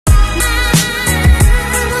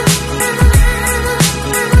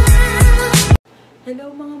Hello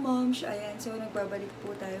mga moms! Ayan, so nagbabalik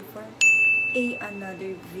po tayo for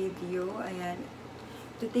another video. Ayan,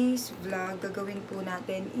 today's vlog, gagawin po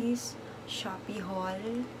natin is Shopee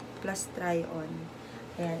haul plus try on.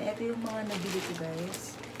 Ayan, ito yung mga nabili ko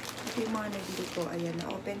guys. Ito yung mga nabili ko. Ayan,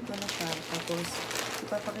 na-open ko na siya. Tapos,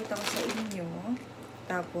 ipapakita ko sa inyo.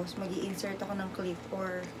 Tapos, mag-i-insert ako ng clip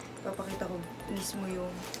or ipapakita ko mismo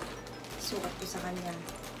yung sukat ko sa kanya.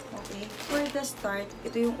 Okay, for the start,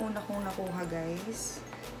 ito yung una kong nakuha guys.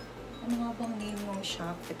 Ano nga bang name ng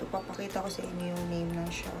shop? Ito, papakita ko sa inyo yung name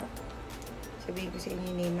ng shop. Sabihin ko sa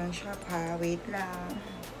inyo yung name ng shop ha. Wait lang.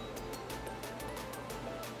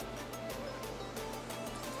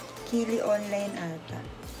 KILY.PHONLINE ata.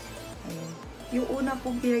 Ayan. Yung una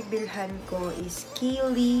pong pinagbilhan ko is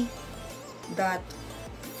KILY.PHONLINE.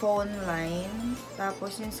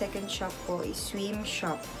 Tapos yung second shop ko is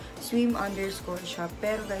swim_shop.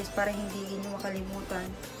 Pero guys, para hindi nyo makalimutan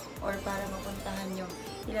or para mapuntahan nyo,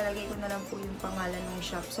 ilalagay ko na lang po yung pangalan ng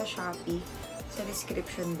shop sa Shopee sa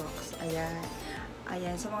description box. Ayan.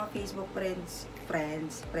 Ayan, sa mga Facebook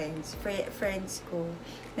friends ko,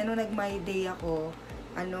 na nung nag-my day ako,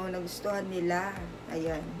 nagustuhan nila.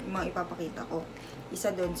 Ayan, yung mga ipapakita ko.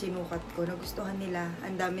 Isa doon, sinukat ko. Nagustuhan nila.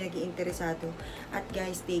 Ang dami nag-iinteresado. At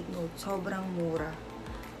guys, take note, sobrang mura.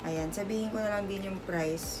 Ayan, sabihin ko na lang din yung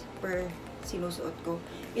price per sinusuot ko.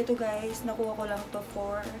 Ito guys, nakuha ko lang to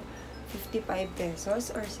for 55 pesos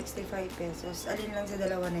or 65 pesos. Alin lang sa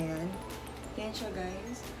dalawa na yan. Yan siya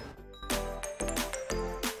guys.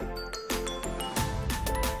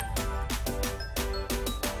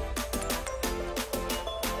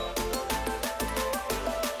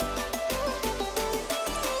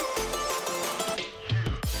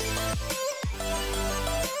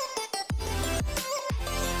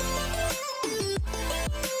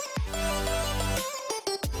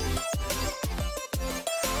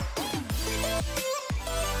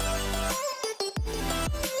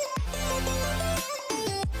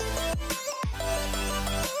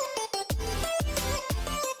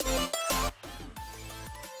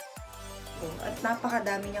 At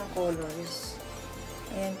napakadami niyang colors.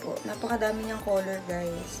 Ayan po. Napakadami niyang color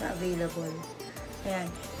guys na available. Ayan.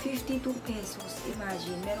 52 pesos.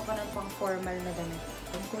 Imagine. Meron ka ng pang formal na damit.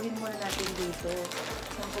 Kunin muna natin dito.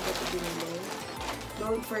 Saan ko ba ito binili?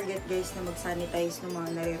 Don't forget guys na mag-sanitize ng mga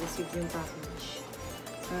nare-receive yung package.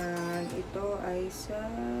 Ito ay sa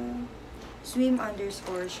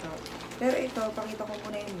swim_shop. Pero ito, pakita ko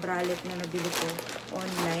muna yung bralette na nabili ko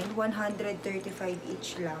online. 135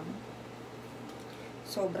 each lang.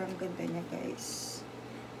 Sobrang ganda niya guys.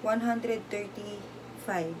 135.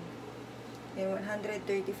 May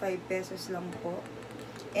 135 pesos lang po.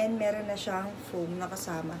 And meron na siyang foam na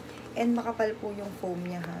kasama. And makapal po yung foam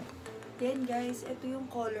niya ha. Then guys, ito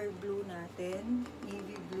yung color blue natin.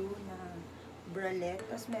 Navy blue na bralette.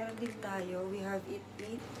 Tapos meron din tayo. We have it.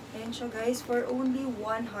 Ayan siya guys for only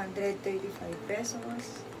 135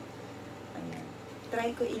 pesos. Ayan.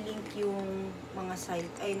 Try ko i-link yung mga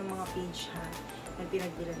site, ay yung mga page ha. Na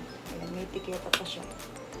pinagbilan. Ayan, may tiketa pa siya.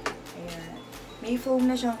 Ayan. May foam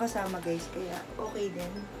na siyang kasama guys, kaya okay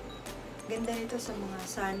din. Ganda nito sa mga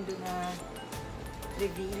sando na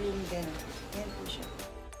revealing gano'n. Ayan po siya.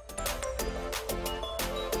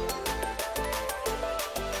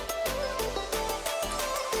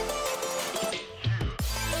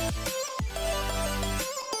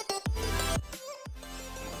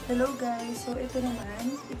 Hello guys! So ito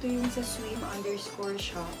naman, ito yung sa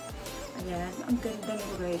swim_shop. Ayan, ang ganda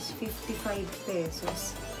nito guys, 55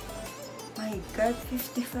 pesos. My God,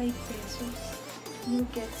 55 pesos. You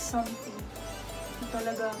get something.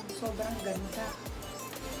 Talagang sobrang ganda.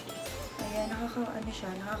 Ayan,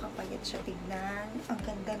 nakakapayat siya tignan. Ang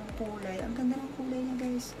ganda ng kulay. Ang ganda ng kulay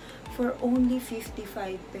niya guys. For only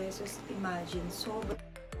 55 pesos, imagine. Sobrang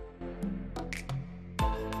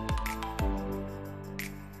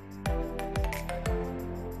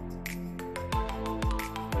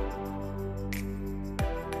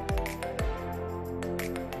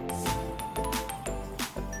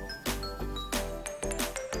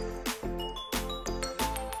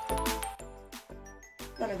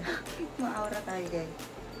talaga. Ma-aura tayo guys.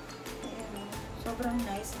 Ayan. Sobrang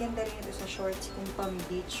nice. Ganda rin ito sa shorts kung pang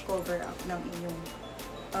beach cover up ng inyong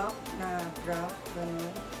top na bra.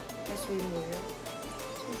 Ganun. Na swimwear.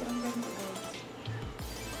 Sobrang ganda guys.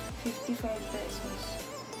 55 pesos.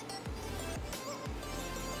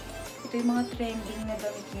 Ito yung mga trending na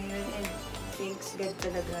damit ngayon and thanks God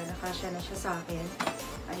talaga. Nakasya na siya sa akin.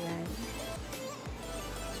 Ayan.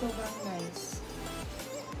 Sobrang nice.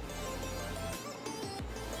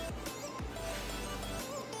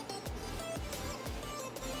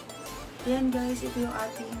 Ayan guys, ito yung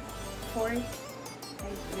ating fourth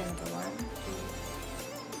Ay, ganito. 1,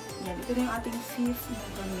 2. Yan. Ito na yung ating 5th na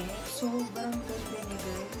gamit. Sobrang ganda niya,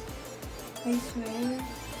 guys. I swear.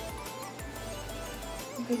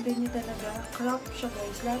 Ang ganda niya talaga. Crop siya,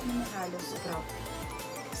 guys. Lahat naman halos crop.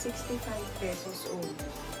 65 pesos only.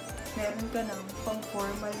 Meron ka ng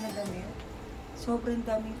pang-formal na damit. Sobrang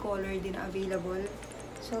daming color din available.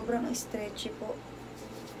 Sobrang stretchy po.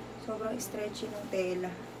 Sobrang stretchy ng tela.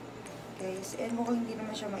 Guys, and mukhang hindi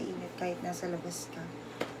naman siya mainit kahit nasa labas ka.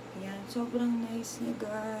 Ayan, sobrang nice niya,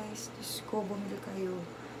 guys. Diyos ko, bumili kayo.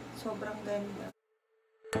 Sobrang ganda.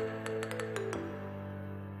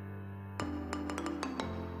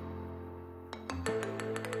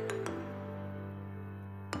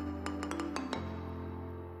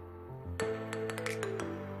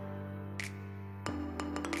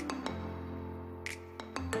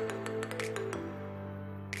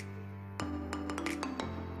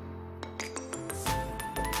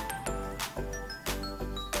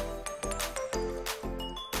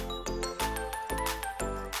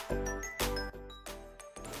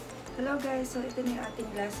 Hello guys, so ito na yung ating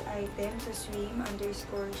last item sa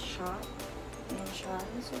swim_shop. Ayan siya.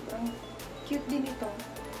 Sobrang cute din ito.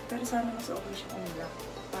 Pero sana mas okay siya kung black.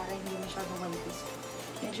 Para hindi masyadong manipis.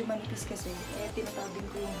 Medyo manipis kasi. Eh, tinatabing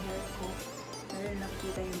ko yung hair ko. Meron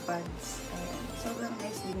nakikita yung pads. Ayan. Sobrang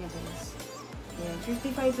nice din niya guys. Ayan.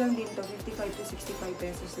 55 lang din to. 55 to 65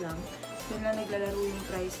 pesos lang. Doon lang naglalaro yung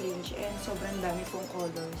price range. And sobrang dami pong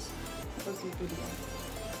colors na pagpipilian.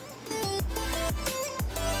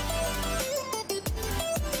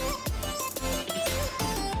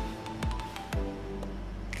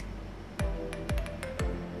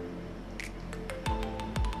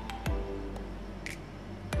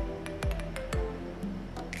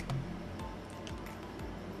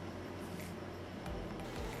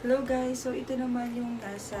 Hello guys, so ito naman yung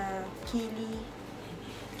nasa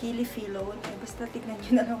KILY.PHONLINE. Basta tignan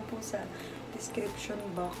nyo na lang po sa description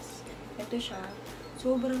box. Ito siya.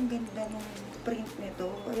 Sobrang ganda ng print nito.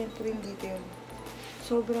 Ayan po yung detail.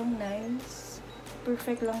 Sobrang nice.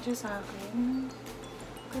 Perfect lang siya sa akin.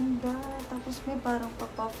 Ganda. Tapos may parang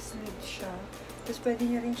pa-puff sleeve siya. Tapos pwede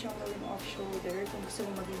nyo rin siyang gawin off-shoulder kung gusto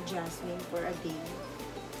mo maging Jhoswin for a day.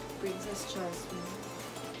 Princess Jhoswin.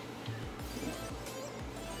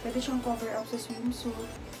 Pwede siyang cover up sa swimsuit.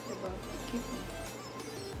 Diba? Cute.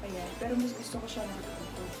 Ayan. Pero mas gusto ko siya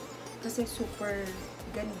nakakito. Kasi super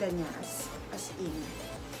ganda niya as in.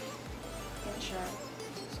 Ayan siya.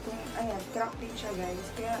 So, ayan. Crack din siya guys.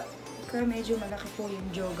 Kaya medyo malaki po yung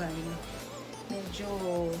joga niya. Medyo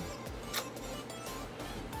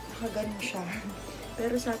nakaganon siya.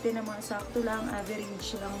 Pero sa atin naman sakto lang.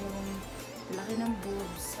 Average lang yung laki ng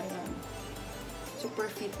boobs. Ayan. Super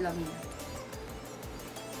fit lang niya.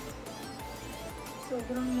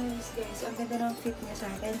 Sobrang nice guys. Ang ganda ng fit niya sa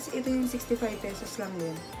akin. Ito yung 65 pesos lang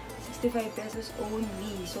din. 65 pesos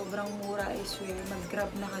only. Sobrang mura, I swear. Mag-grab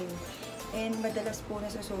na kayo. And madalas po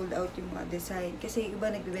nasa sold out yung mga design. Kasi iba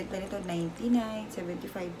nagbibenta nito 99,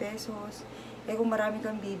 75 pesos. Eh kung marami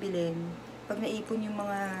kang bibilin, pag naipon yung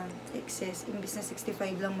mga excess, imbis na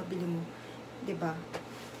 65 lang mabili mo. 'Di ba?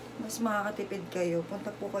 Mas makakatipid kayo.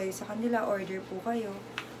 Punta po kayo sa kanila, order po kayo.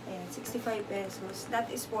 Ayan, 65 pesos. Not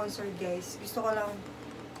sponsored guys. Gusto ko lang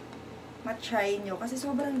ma-try nyo. Kasi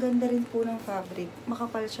sobrang ganda rin po ng fabric.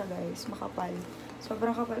 Makapal siya guys. Makapal.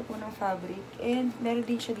 Sobrang kapal po ng fabric. And meron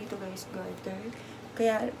din siya dito guys, garter.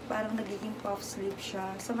 Kaya parang nagiging puff sleeve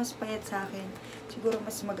siya. Sa mas payat sa akin, siguro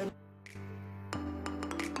mas maganda.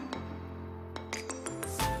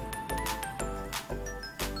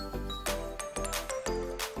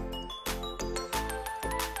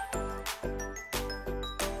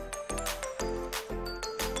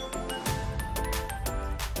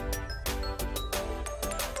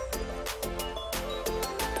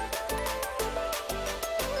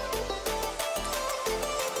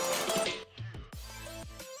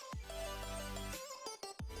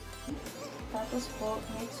 Tapos po,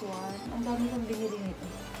 next one, ang dami kong binili nito.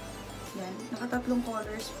 Yan, nakatatlong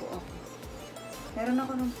colors po ako. Meron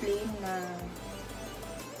ako ng plain na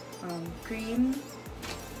cream.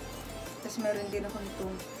 Tapos meron din ako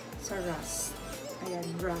nitong sa rust. Ayan,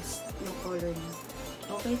 rust yung color niya.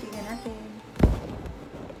 Okay, tingnan natin.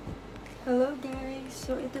 Hello guys!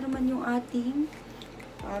 So, ito naman yung ating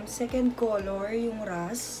second color, yung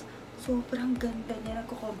rust. Sobrang ganda niya.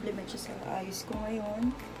 Nagko-compliment siya sa eyes ko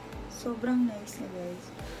ngayon. Sobrang nice na guys.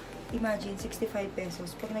 Imagine, 65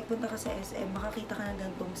 pesos. Pag nagpunta ka sa SM, makakita ka ng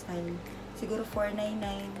ganitong style. Siguro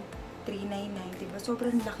 499, 399, diba?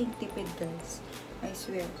 Sobrang laking tipid guys. I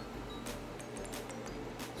swear.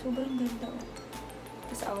 Sobrang ganda oh.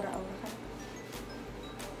 Tapos aura-aura ka.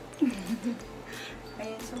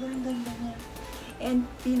 Ayan, sobrang ganda niya. And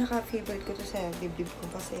pinaka-favorite ko to sa dibdib ko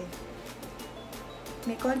kasi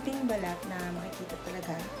may konting balat na makikita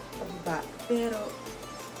talaga pababa. Pero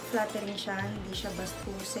flattering siya, hindi siya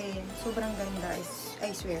bastusin. Sobrang ganda,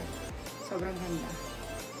 I swear. Sobrang ganda.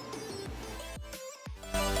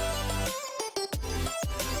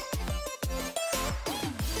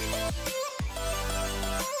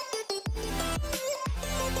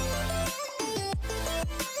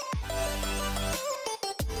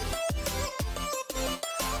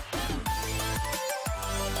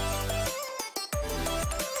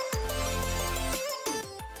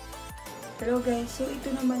 Hello guys, so ito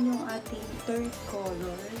naman yung ating third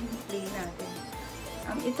color, yung plain natin.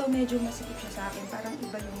 Ito medyo masikip siya sa akin, parang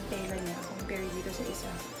iba yung tela niya compare dito sa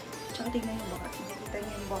isa. Tsaka tingnan yung bakat, nakikita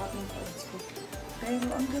niyo yung bakat ng pants ko. Pero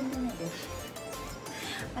ang ganda na din.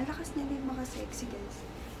 Ang lakas na din makasexy guys.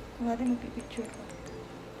 Kung natin magpipicture ko.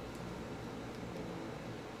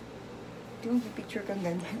 Di mo magpipicture kang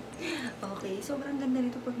ganyan. Okay, sobrang ganda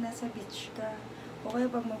nito pag nasa beach ka. O kaya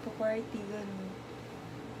pag magpa-party, gano'n.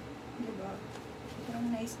 Diba? Parang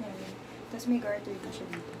nice niya rin. Tapos may garter pa siya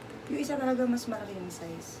dito. Yung isa talaga mas malaki yung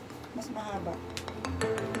size. Mas mahaba.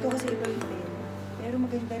 Ito kasi iba yung tela. Pero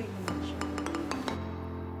maganda rin naman siya.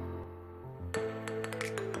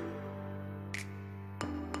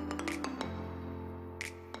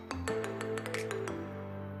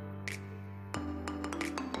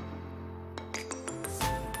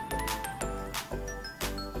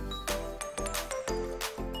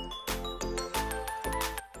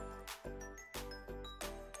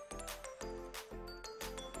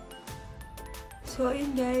 So,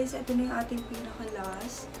 ayun guys, ito na yung ating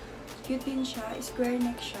pinaka-last. Cute din siya, square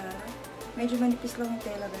neck siya. Medyo manipis lang yung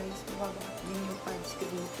tela guys. Mababakat din yung pads ko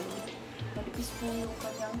dito. Manipis po yung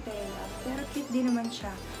kanyang tela. Pero cute din naman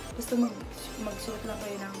siya. Basta magsuot lang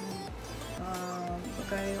kayo ng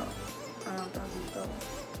tawag dito.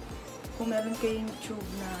 Kung meron kayong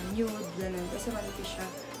tube na nude, gano'n. Kasi manipis siya.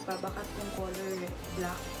 Babakat yung color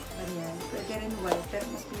black, ganyan. Pwede rin white, pero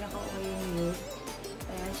mas pinaka-okay yung nude.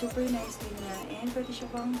 Ayan, super nice din niya. And pwede siya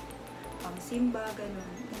pang simba,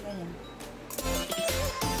 ganun. Ganyan.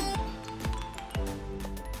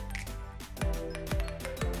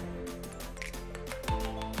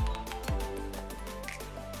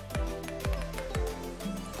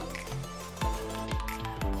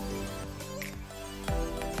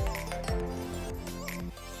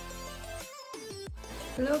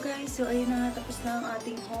 Hello guys! So ayun na, tapos na ang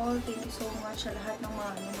ating haul. Thank you so much sa lahat ng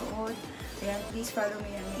mga nanonood. Ayan, please follow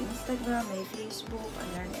me on my Instagram, my Facebook,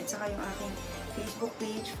 ayan, at saka yung aking Facebook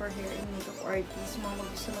page for hair and makeup artists. Mga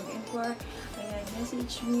gusto mag-inquire, ayan,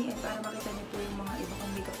 message me, and para makita niyo po yung mga iba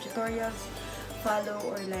kong makeup tutorials, follow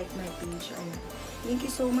or like my page. Ayan. Thank you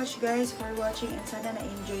so much guys for watching, and sana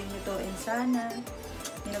na-enjoy nyo to, and sana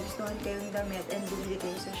may nagustuhan kayong damit and bumili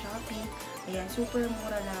kayo sa Shopee. Ayan, super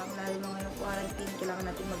mura lang. Lalo na ngayong quarantine, kailangan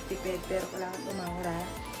natin magtipid, pero kailangan tumahura.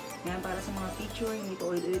 Ayan, para sa mga picture, hindi pa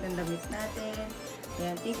ulit-ulit ang damit natin.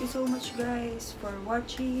 Ayan, thank you so much guys for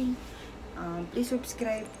watching. Please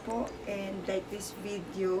subscribe po and like this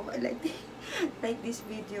video. Like this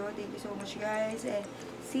video. Thank you so much guys, and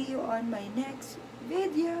see you on my next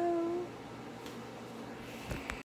video.